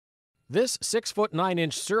This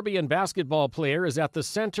 6'9" Serbian basketball player is at the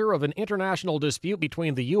center of an international dispute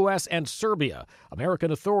between the U.S. and Serbia.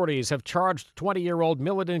 American authorities have charged 20-year-old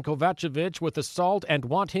Miladin Kovacevic with assault and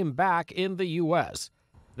want him back in the U.S.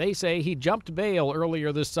 They say he jumped bail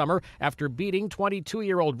earlier this summer after beating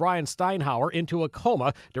 22-year-old Brian Steinhauer into a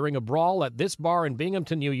coma during a brawl at this bar in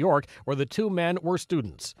Binghamton, New York, where the two men were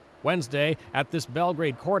students. Wednesday, at this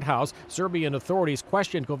Belgrade courthouse, Serbian authorities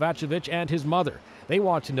questioned Kovacevic and his mother. They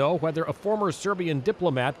want to know whether a former Serbian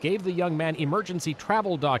diplomat gave the young man emergency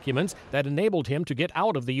travel documents that enabled him to get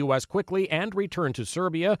out of the U.S. quickly and return to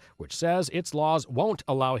Serbia, which says its laws won't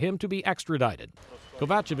allow him to be extradited.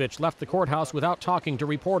 Kovacevic left the courthouse without talking to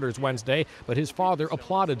reporters Wednesday, but his father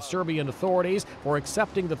applauded Serbian authorities for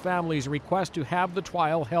accepting the family's request to have the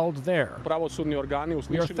trial held there.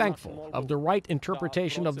 We are thankful of the right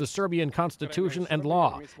interpretation of the Serbian constitution and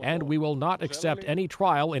law, and we will not accept any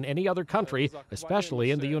trial in any other country, especially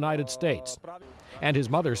in the United States. And his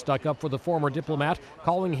mother stuck up for the former diplomat,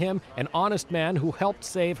 calling him an honest man who helped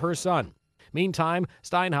save her son. Meantime,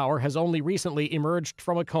 Steinhauer has only recently emerged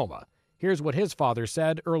from a coma. Here's what his father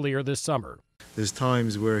said earlier this summer. There's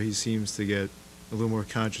times where he seems to get a little more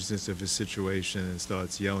consciousness of his situation and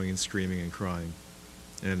starts yelling and screaming and crying.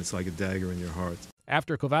 And it's like a dagger in your heart.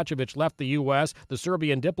 After Kovacevic left the U.S., the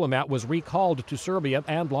Serbian diplomat was recalled to Serbia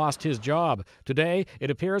and lost his job. Today,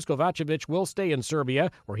 it appears Kovacevic will stay in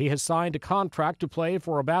Serbia, where he has signed a contract to play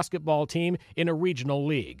for a basketball team in a regional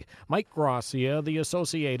league. Mike Gracia, The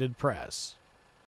Associated Press.